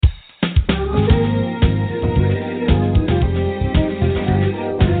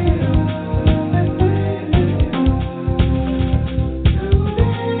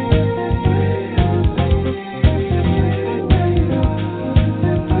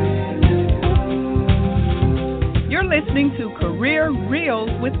listening to Career Reels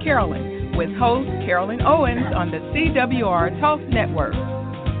with Carolyn, with host Carolyn Owens on the CWR Talk Network.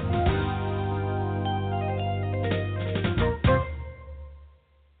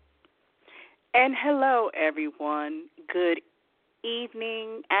 And hello, everyone. Good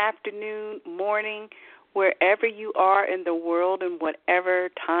evening, afternoon, morning, wherever you are in the world and whatever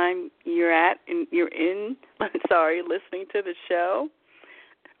time you're in, listening to the show.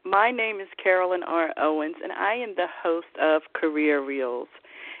 My name is Carolyn R. Owens, and I am the host of Career Reels.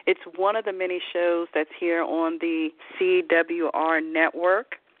 It's one of the many shows that's here on the CWR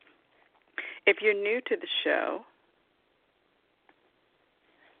network. If you're new to the show,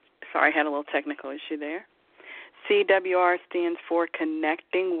 sorry, I had a little technical issue there. CWR stands for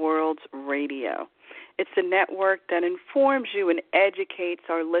Connecting Worlds Radio. It's a network that informs you and educates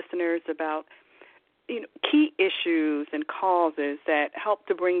our listeners about key issues and causes that help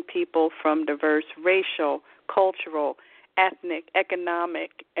to bring people from diverse racial, cultural, ethnic,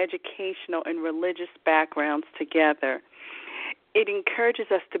 economic, educational, and religious backgrounds together. It encourages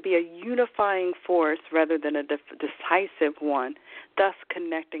us to be a unifying force rather than a decisive one, thus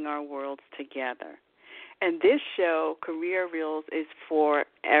connecting our worlds together. And this show, Career Reels, is for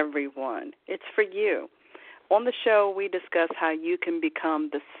everyone. It's for you. On the show, we discuss how you can become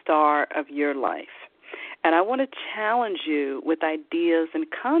the star of your life. And I want to challenge you with ideas and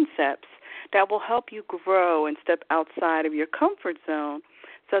concepts that will help you grow and step outside of your comfort zone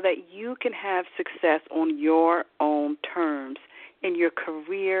so that you can have success on your own terms in your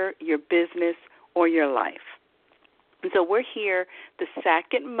career, your business, or your life. And so we're here the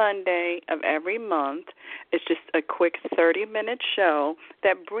second Monday of every month. It's just a quick 30-minute show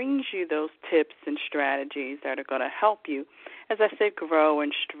that brings you those tips and strategies that are going to help you, as I said, grow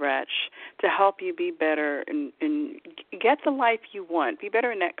and stretch to help you be better and get the life you want, be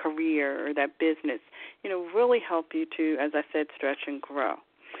better in that career or that business, really help you to, as I said, stretch and grow.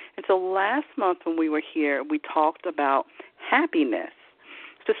 And so last month when we were here, we talked about happiness,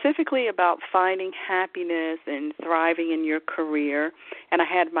 specifically about finding happiness and thriving in your career. And I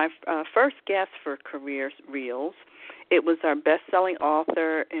had my first guest for Career Reels. It was our best-selling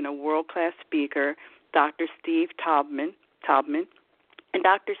author and a world-class speaker, Dr. Steve Taubman. And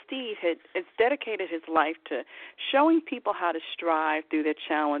Dr. Steve has dedicated his life to showing people how to strive through their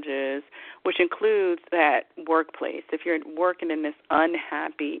challenges, which includes that workplace. If you're working in this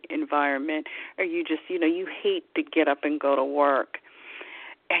unhappy environment or you just, you hate to get up and go to work,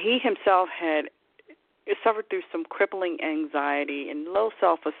 he himself had suffered through some crippling anxiety and low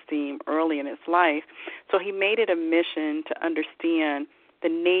self-esteem early in his life, so he made it a mission to understand the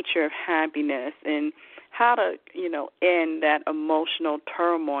nature of happiness and how to, end that emotional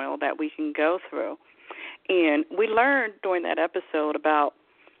turmoil that we can go through. And we learned during that episode about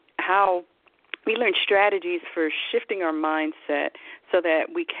how we learned strategies for shifting our mindset so that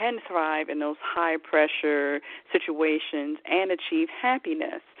we can thrive in those high-pressure situations and achieve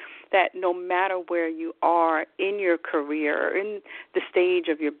happiness, that no matter where you are in your career or in the stage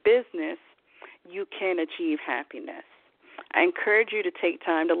of your business, you can achieve happiness. I encourage you to take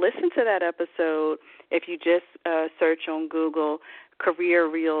time to listen to that episode. If you just search on Google Career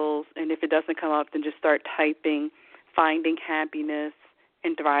Reels, and if it doesn't come up, then just start typing Finding Happiness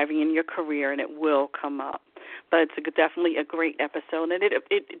and Thriving in Your Career, and it will come up. But it's definitely a great episode, and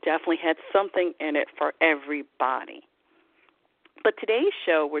it definitely had something in it for everybody. But today's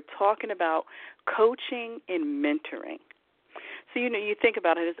show, we're talking about coaching and mentoring. So, you think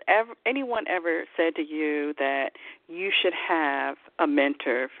about it, has anyone ever said to you that you should have a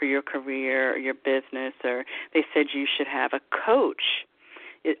mentor for your career or your business, or they said you should have a coach?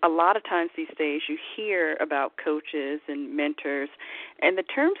 A lot of times these days you hear about coaches and mentors, and the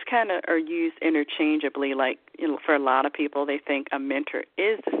terms kind of are used interchangeably. Like, for a lot of people, they think a mentor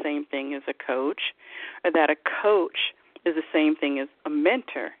is the same thing as a coach, or that a coach is the same thing as a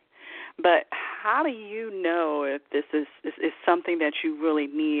mentor. But how do you know if this is something that you really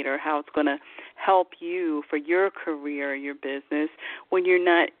need, or how it's going to help you for your career or your business when you're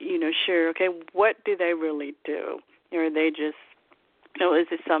not, sure, okay, what do they really do? Or are they just, is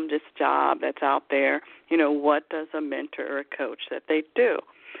it some just job that's out there? What does a mentor or a coach that they do?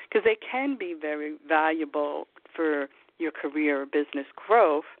 Because they can be very valuable for your career or business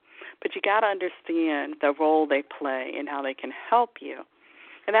growth, but you got to understand the role they play and how they can help you.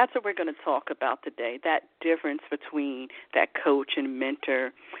 And that's what we're going to talk about today, that difference between that coach and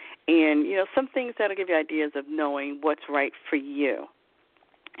mentor, and, some things that will give you ideas of knowing what's right for you.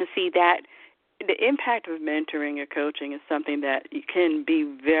 And see that the impact of mentoring or coaching is something that can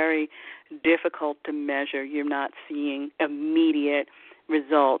be very difficult to measure. You're not seeing immediate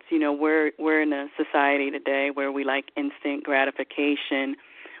results. You know, we're in a society today where we like instant gratification.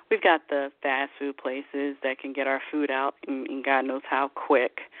 We've got the fast food places that can get our food out in God knows how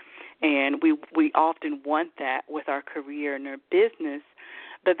quick. And we often want that with our career and our business.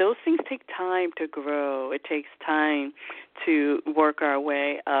 But those things take time to grow. It takes time to work our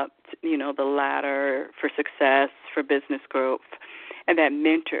way up, you know, the ladder for success, for business growth. And that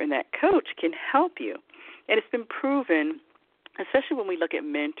mentor and that coach can help you. And it's been proven, especially when we look at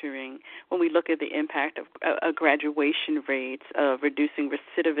mentoring, when we look at the impact of graduation rates, of reducing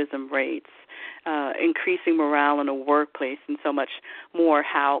recidivism rates, increasing morale in a workplace, and so much more,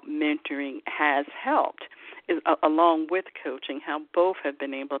 how mentoring has helped, along with coaching, how both have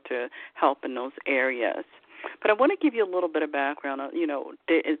been able to help in those areas. But I want to give you a little bit of background. You know,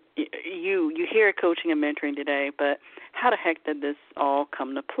 you hear coaching and mentoring today, but how the heck did this all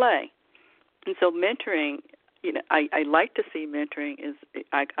come to play? And so mentoring, you know, I like to see mentoring is,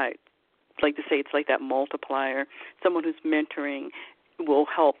 I like to say it's like that multiplier. Someone who's mentoring will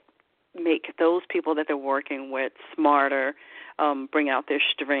help make those people that they're working with smarter, bring out their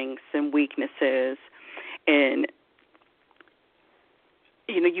strengths and weaknesses. And,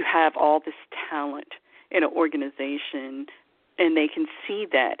 you know, you have all this talent in an organization, and they can see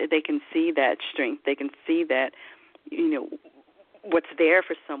that. They can see that strength. They can see that, you know, what's there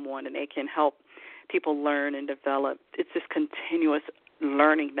for someone, and they can help people learn and develop. It's this continuous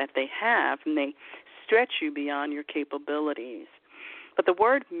learning that they have, and they stretch you beyond your capabilities. But the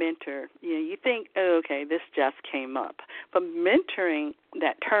word mentor, you know, you think, oh, okay, this just came up. But mentoring,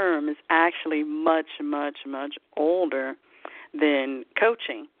 that term, is actually much, much, much older than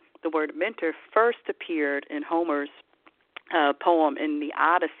coaching. The word mentor first appeared in Homer's poem in the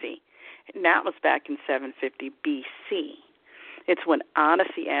Odyssey, and that was back in 750 B.C. It's when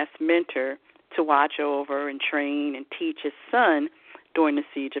Odyssey asked Mentor to watch over and train and teach his son during the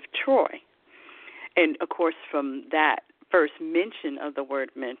siege of Troy. And, of course, from that first mention of the word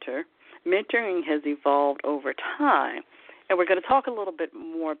mentor, mentoring has evolved over time. And we're going to talk a little bit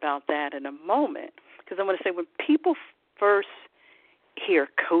more about that in a moment, because I want to say when people first hear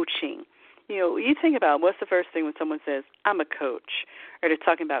coaching, you know, you think about what's the first thing when someone says, I'm a coach, or they're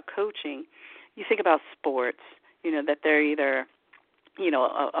talking about coaching, you think about sports, you know, that they're either, you know,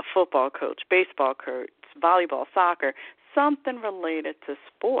 a football coach, baseball coach, volleyball, soccer, something related to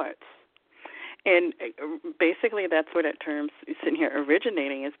sports. And basically that's where that term's sitting here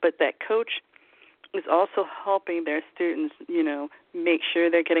originating is, but that coach is also helping their students, you know, make sure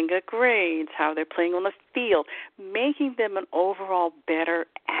they're getting good grades, how they're playing on the field, making them an overall better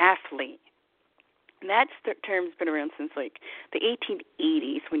athlete. And that term's been around since like the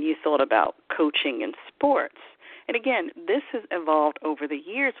 1880s when you thought about coaching in sports. And again, this has evolved over the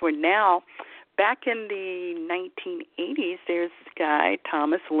years where now, back in the 1980s, there's this guy,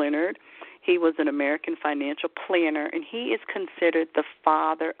 Thomas Leonard. He was an American financial planner, and he is considered the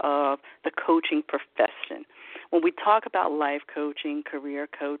father of the coaching profession. When we talk about life coaching, career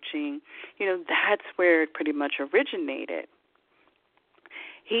coaching, you know, that's where it pretty much originated.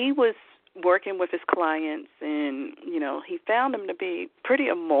 He was working with his clients, and, you know, he found them to be pretty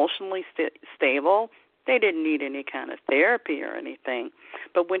emotionally stable. They didn't need any kind of therapy or anything.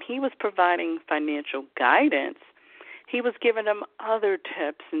 But when he was providing financial guidance, he was giving them other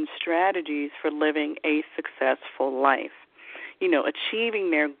tips and strategies for living a successful life, you know, achieving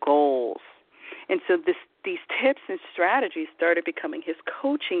their goals. And so these tips and strategies started becoming his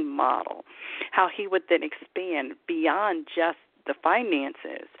coaching model, how he would then expand beyond just the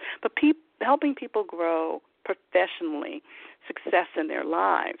finances, but helping people grow professionally, success in their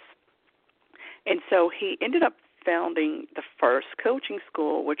lives. And so he ended up founding the first coaching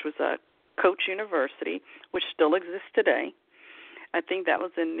school, which was a Coach University, which still exists today. I think that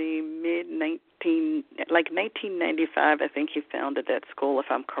was in the 1995, I think he founded that school, if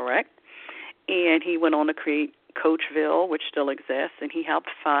I'm correct. And he went on to create Coachville, which still exists, and he helped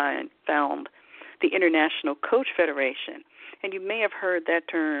found the International Coach Federation. And you may have heard that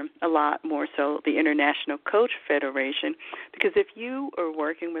term a lot more so, the International Coach Federation, because if you are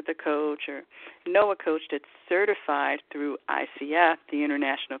working with a coach or know a coach that's certified through ICF, the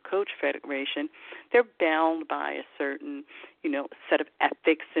International Coach Federation, they're bound by a certain, you know, set of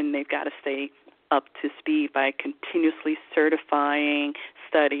ethics, and they've got to stay up to speed by continuously certifying,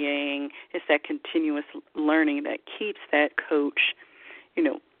 studying. It's that continuous learning that keeps that coach, you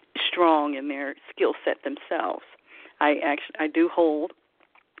know, strong in their skill set themselves. I do hold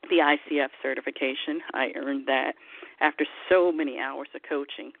the ICF certification. I earned that after so many hours of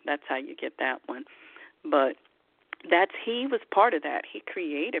coaching. That's how you get that one. But he was part of that. He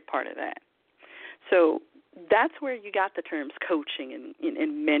created part of that. So that's where you got the terms coaching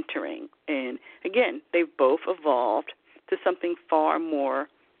and mentoring. And, again, they've both evolved to something far more,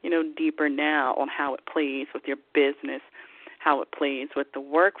 deeper now on how it plays with your business, how it plays with the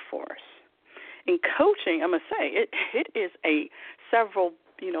workforce. In coaching, I must say, it is a several,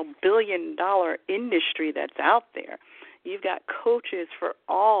 billion-dollar industry that's out there. You've got coaches for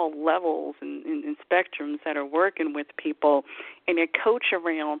all levels and spectrums that are working with people, and they coach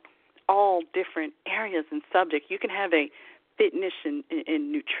around all different areas and subjects. You can have a fitness and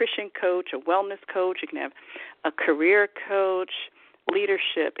nutrition coach, a wellness coach. You can have a career coach,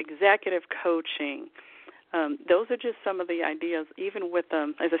 leadership, executive coaching. Those are just some of the ideas. Even with,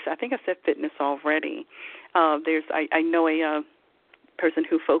 as I said, I think I said fitness already. I know a person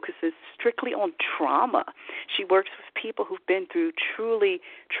who focuses strictly on trauma. She works with people who've been through truly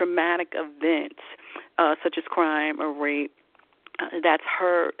traumatic events, such as crime or rape. That's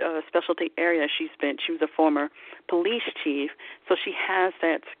her specialty area. She was a former police chief, so she has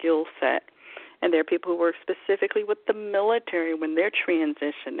that skill set. And there are people who work specifically with the military when they're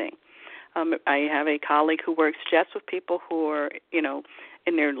transitioning. I have a colleague who works just with people who are,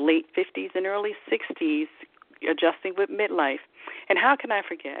 in their late 50s and early 60s, adjusting with midlife. And how can I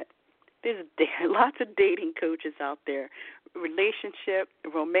forget? There's lots of dating coaches out there. Relationship,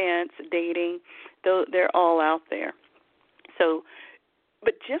 romance, dating, they're all out there. So,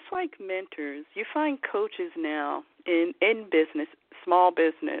 but just like mentors, you find coaches now in business, small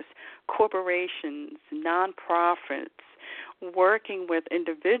business, corporations, nonprofits, working with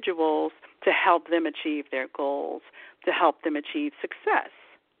individuals to help them achieve their goals, to help them achieve success.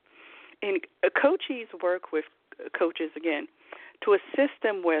 And coaches work with coaches, again, to assist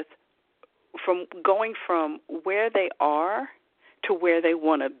them with going from where they are to where they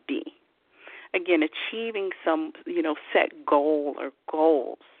want to be. Again, achieving some, set goal or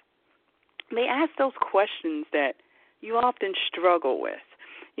goals. They ask those questions that you often struggle with,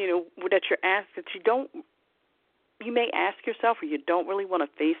 that you're asked that you may ask yourself or you don't really want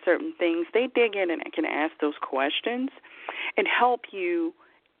to face certain things. They dig in and can ask those questions and help you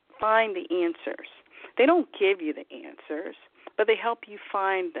find the answers. They don't give you the answers, but they help you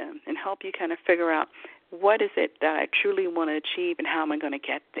find them and help you kind of figure out what is it that I truly want to achieve and how am I going to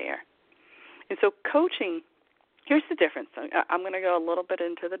get there. And so coaching, here's the difference. I'm going to go a little bit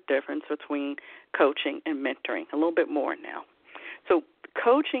into the difference between coaching and mentoring, a little bit more now. So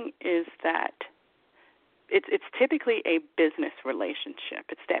coaching is that it's typically a business relationship.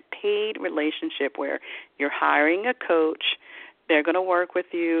 It's that paid relationship where you're hiring a coach. They're going to work with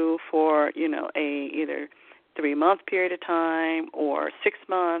you for, a either 3-month period of time or 6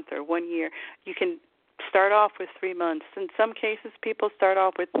 months or 1 year. You can start off with 3 months. In some cases, people start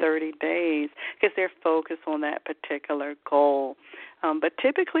off with 30 days because they're focused on that particular goal. But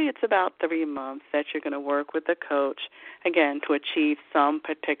typically it's about 3 months that you're going to work with a coach, again, to achieve some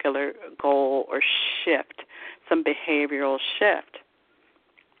particular goal or shift, some behavioral shift.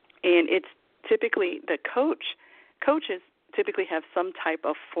 And it's typically coaches typically have some type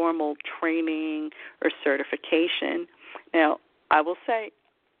of formal training or certification. Now, I will say,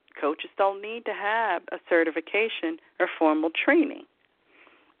 coaches don't need to have a certification or formal training.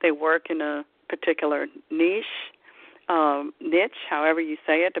 They work in a particular niche, however you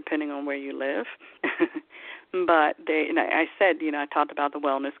say it, depending on where you live. But I said, I talked about the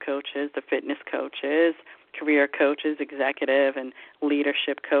wellness coaches, the fitness coaches, career coaches, executive and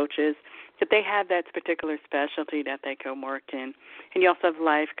leadership coaches. But they have that particular specialty that they can work in. And you also have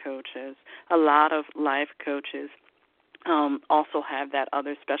life coaches. A lot of life coaches also have that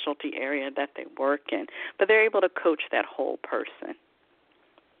other specialty area that they work in, but they're able to coach that whole person.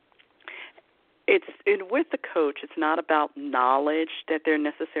 With the coach, it's not about knowledge that they're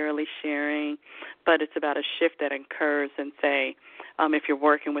necessarily sharing, but it's about a shift that occurs. And say, if you're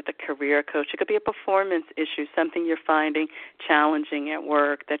working with a career coach, it could be a performance issue, something you're finding challenging at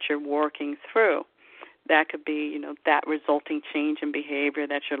work that you're working through. That could be, that resulting change in behavior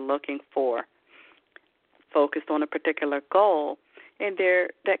that you're looking for, focused on a particular goal, and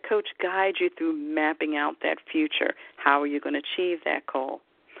that coach guides you through mapping out that future. How are you going to achieve that goal?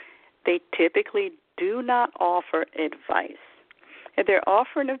 They typically do not offer advice. If they're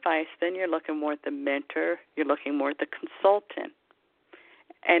offering advice, then you're looking more at the mentor, you're looking more at the consultant,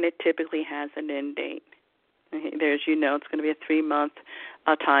 and it typically has an end date. It's going to be a 3-month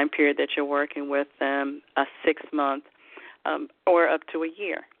time period that you're working with them, a 6-month, or up to a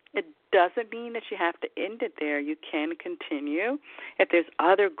year. It doesn't mean that you have to end it there. You can continue if there's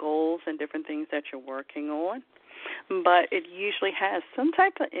other goals and different things that you're working on, but it usually has some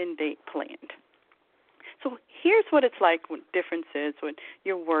type of end date planned. So here's what it's like, what difference is when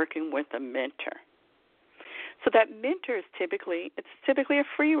you're working with a mentor. So that mentor is typically a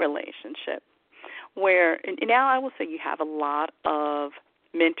free relationship where, and now I will say you have a lot of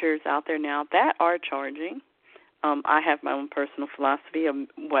mentors out there now that are charging. I have my own personal philosophy of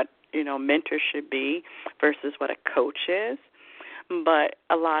what, mentor should be versus what a coach is. But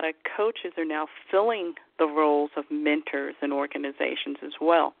a lot of coaches are now filling the roles of mentors in organizations as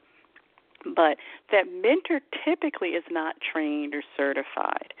well. But that mentor typically is not trained or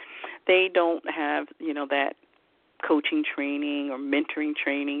certified. They don't have, that coaching training or mentoring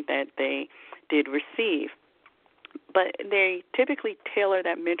training that they did receive. But they typically tailor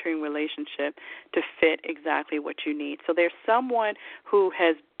that mentoring relationship to fit exactly what you need. So there's someone who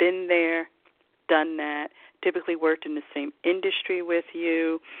has been there, done that, typically worked in the same industry with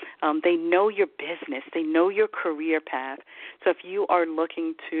you. They know your business. They know your career path. So if you are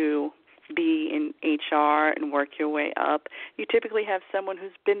looking to be in HR and work your way up, you typically have someone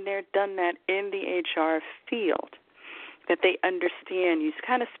who's been there, done that in the HR field, that they understand. You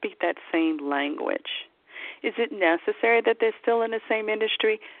kind of speak that same language. Is it necessary that they're still in the same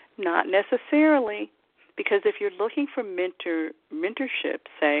industry? Not necessarily, because if you're looking for mentorship,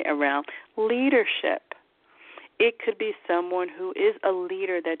 say, around leadership, it could be someone who is a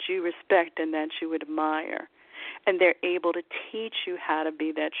leader that you respect and that you admire, and they're able to teach you how to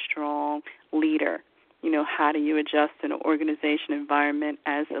be that strong leader. How do you adjust in an organization environment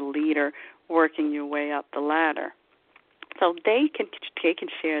as a leader working your way up the ladder? So they can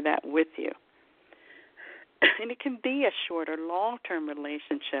share that with you. And it can be a short or long-term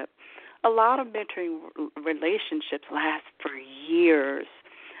relationship. A lot of mentoring relationships last for years.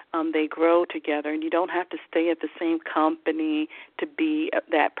 They grow together, and you don't have to stay at the same company to be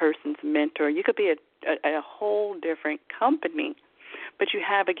that person's mentor. You could be a whole different company, but you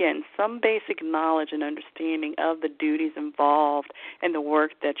have, again, some basic knowledge and understanding of the duties involved in the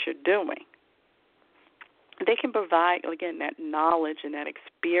work that you're doing. They can provide, again, that knowledge and that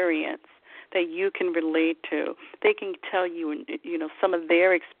experience that you can relate to. They can tell you, some of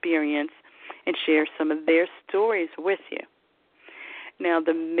their experience and share some of their stories with you. Now,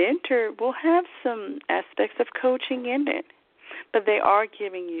 the mentor will have some aspects of coaching in it, but they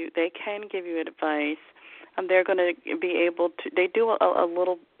can give you advice. They're going to be able to, they do a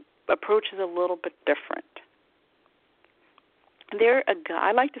little, approaches a little bit different.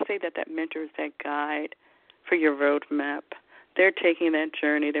 I like to say that mentor is that guide for your roadmap. They're taking that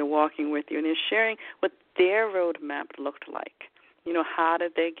journey, they're walking with you, and they're sharing what their roadmap looked like. How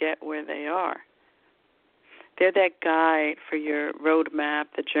did they get where they are? They're that guide for your roadmap,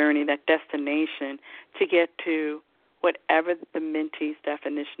 the journey, that destination to get to whatever the mentee's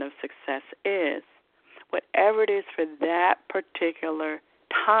definition of success is, whatever it is for that particular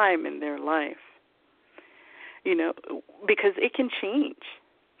time in their life. Because it can change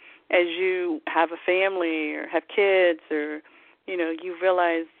as you have a family or have kids, or you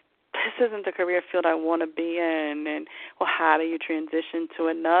realize this isn't the career field I want to be in, and how do you transition to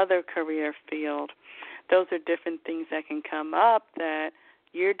another career field? Those are different things that can come up that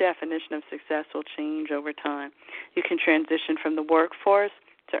your definition of success will change over time. You can transition from the workforce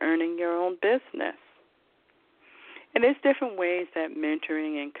to earning your own business. And there's different ways that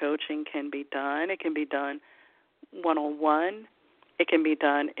mentoring and coaching can be done. It can be done one-on-one. It can be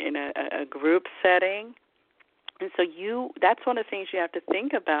done in a group setting. And so that's one of the things you have to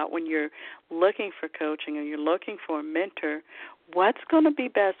think about when you're looking for coaching or you're looking for a mentor. What's going to be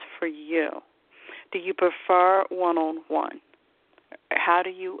best for you? Do you prefer one-on-one?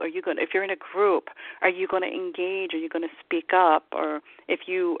 If you're in a group, are you going to engage? Are you going to speak up? Or if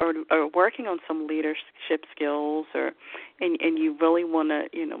you are working on some leadership skills, and you really want to,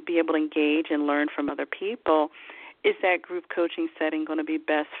 be able to engage and learn from other people, is that group coaching setting going to be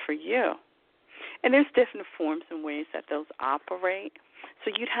best for you? And there's different forms and ways that those operate.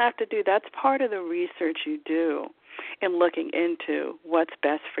 So you'd have to that's part of the research you do in looking into what's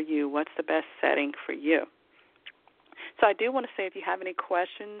best for you, what's the best setting for you. So I do want to say, if you have any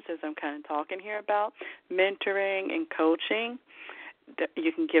questions, as I'm kind of talking here about mentoring and coaching,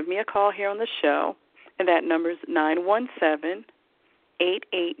 you can give me a call here on the show, and that number is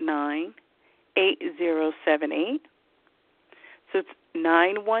 917-889-8078. So it's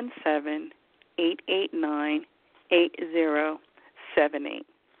 917-889-8078.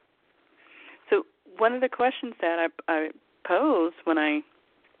 So one of the questions that I posed when I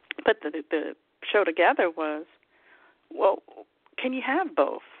put the show together was, well, can you have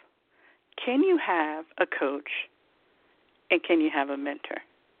both? Can you have a coach and can you have a mentor?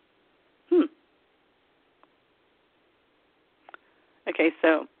 Okay,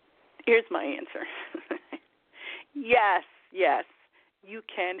 so here's my answer. Yes, you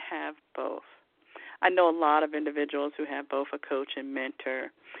can have both. I know a lot of individuals who have both a coach and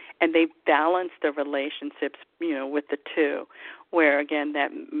mentor, and they balance the relationships, with the two, where, again, that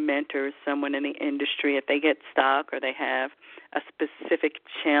mentor is someone in the industry. If they get stuck or they have a specific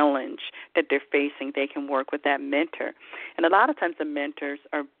challenge that they're facing, they can work with that mentor. And a lot of times the mentors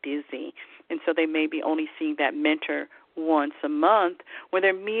are busy, and so they may be only seeing that mentor once a month, where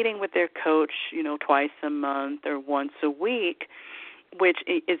they're meeting with their coach, twice a month or once a week, which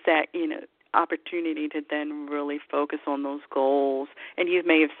is that, opportunity to then really focus on those goals. And you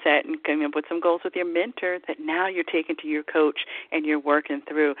may have set and come up with some goals with your mentor that now you're taking to your coach and you're working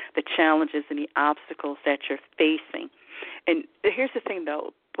through the challenges and the obstacles that you're facing. And here's the thing,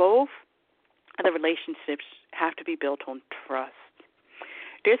 though. Both of the relationships have to be built on trust.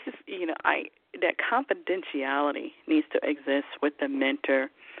 There's this, that confidentiality needs to exist with the mentor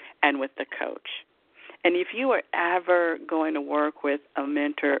and with the coach. And if you are ever going to work with a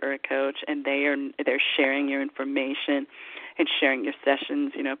mentor or a coach and they're sharing your information and sharing your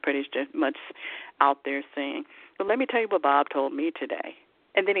sessions, pretty much out there saying, well, let me tell you what Bob told me today.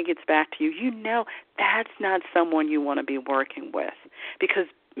 And then it gets back to you, that's not someone you want to be working with, because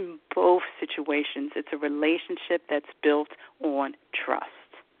in both situations it's a relationship that's built on trust.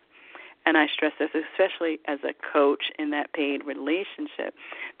 And I stress this, especially as a coach in that paid relationship,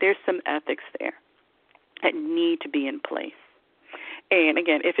 there's some ethics there that need to be in place. And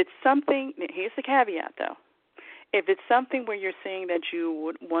again, if it's something, here's the caveat though, if it's something where you're saying that you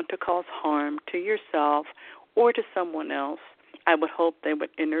would want to cause harm to yourself or to someone else, I would hope they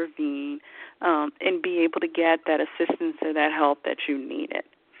would intervene and be able to get that assistance or that help that you needed.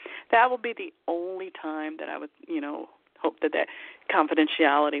 That will be the only time that I would, hope that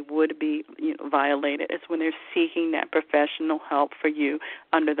confidentiality would be violated, is when they're seeking that professional help for you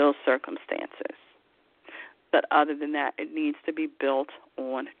under those circumstances. But other than that, it needs to be built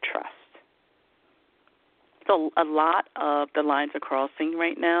on trust. So a lot of the lines are crossing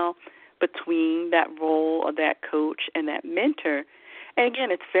right now between that role of that coach and that mentor. And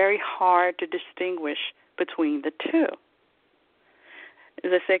again, it's very hard to distinguish between the two.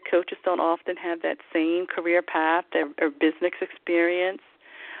 As I said, coaches don't often have that same career path or business experience,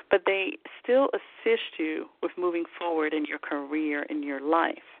 but they still assist you with moving forward in your career, in your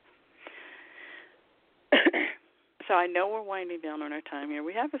life. So I know we're winding down on our time here.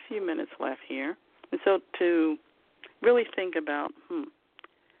 We have a few minutes left here. And so to really think about,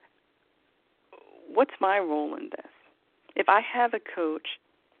 what's my role in this? If I have a coach,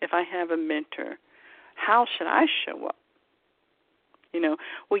 if I have a mentor, how should I show up?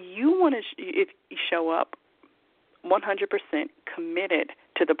 You want to show up 100% committed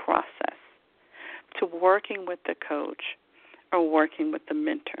to the process, to working with the coach or working with the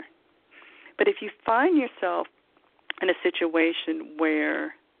mentor. But if you find yourself in a situation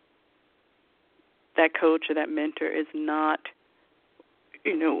where that coach or that mentor is not,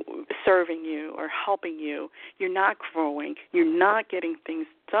 serving you or helping you, you're not growing, you're not getting things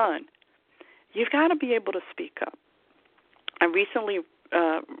done, you've got to be able to speak up. I recently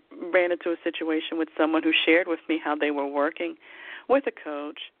ran into a situation with someone who shared with me how they were working with a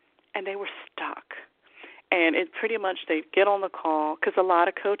coach and they were stuck. And it pretty much, they get on the call, because a lot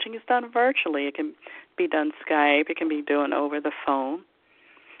of coaching is done virtually. It can be done Skype. It can be done over the phone.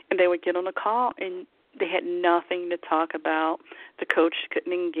 And they would get on the call, and they had nothing to talk about. The coach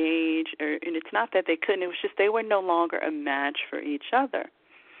couldn't engage, and it's not that they couldn't. It was just they were no longer a match for each other.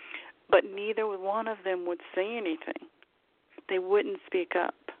 But neither one of them would say anything. They wouldn't speak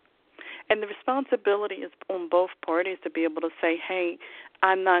up. And the responsibility is on both parties to be able to say, hey,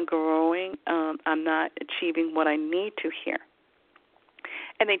 I'm not growing. I'm not achieving what I need to here.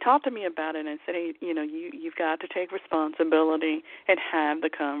 And they talked to me about it and said, hey, you've got to take responsibility and have the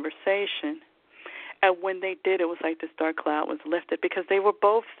conversation. And when they did, it was like this dark cloud was lifted, because they were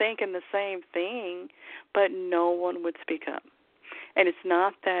both thinking the same thing, but no one would speak up. And it's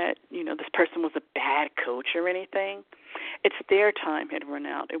not that, this person was a bad coach or anything. It's their time had run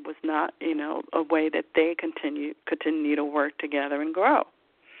out. It was not, a way that they continue to work together and grow.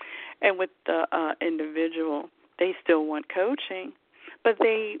 And with the individual, they still want coaching, but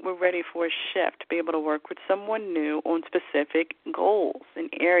they were ready for a shift to be able to work with someone new on specific goals and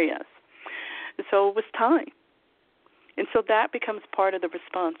areas. And so it was time. And so that becomes part of the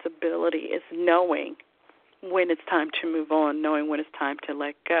responsibility, is knowing when it's time to move on, knowing when it's time to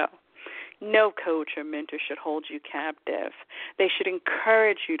let go. No coach or mentor should hold you captive. They should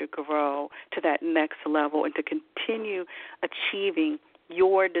encourage you to grow to that next level and to continue achieving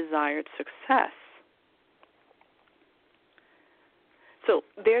your desired success. So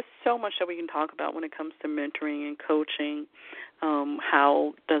there's so much that we can talk about when it comes to mentoring and coaching.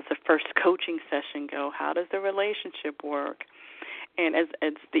 How does the first coaching session go? How does the relationship work? And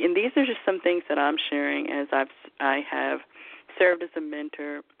and these are just some things that I'm sharing as I have served as a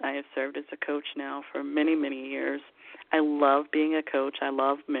mentor. I have served as a coach now for many, many years. I love being a coach. I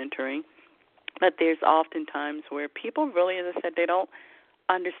love mentoring. But there's often times where people really, as I said, they don't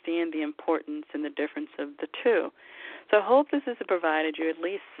understand the importance and the difference of the two. So I hope this has provided you at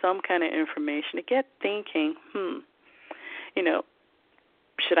least some kind of information to get thinking,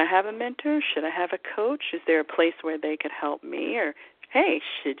 should I have a mentor? Should I have a coach? Is there a place where they could help me? Or, hey,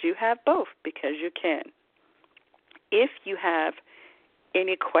 should you have both? Because you can. If you have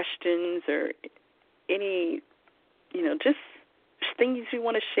any questions or any, just things you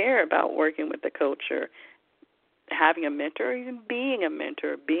want to share about working with a coach or having a mentor or even being a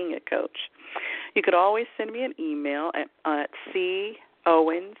mentor or being a coach, you could always send me an email at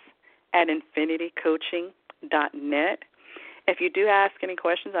cowens@infinitycoaching.net. If you do ask any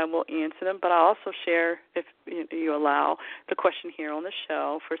questions, I will answer them, but I'll also share, if you allow, the question here on the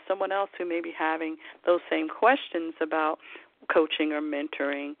show for someone else who may be having those same questions about coaching or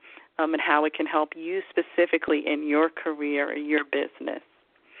mentoring, and how it can help you specifically in your career or your business.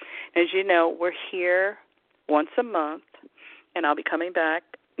 As you know, we're here once a month, and I'll be coming back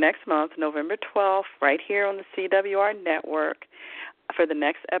next month, November 12th, right here on the CWR Network for the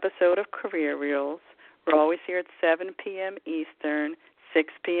next episode of Career Reels. We're always here at 7 p.m. Eastern,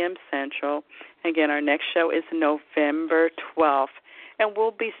 6 p.m. Central. Again, our next show is November 12th, and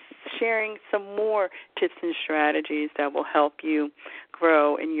we'll be sharing some more tips and strategies that will help you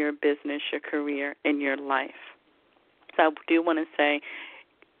grow in your business, your career, and your life. So I do want to say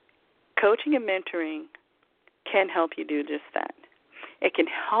coaching and mentoring can help you do just that. It can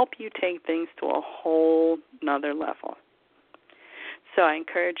help you take things to a whole nother level. So I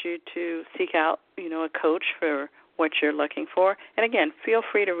encourage you to seek out, a coach for what you're looking for. And again, feel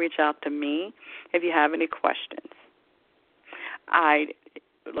free to reach out to me if you have any questions. I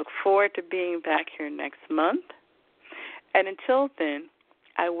look forward to being back here next month. And until then,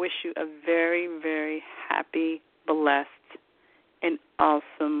 I wish you a very, very happy, blessed, and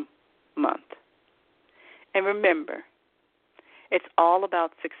awesome month. And remember, it's all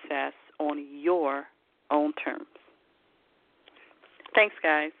about success on your own terms. Thanks,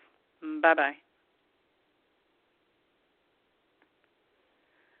 guys. Bye-bye.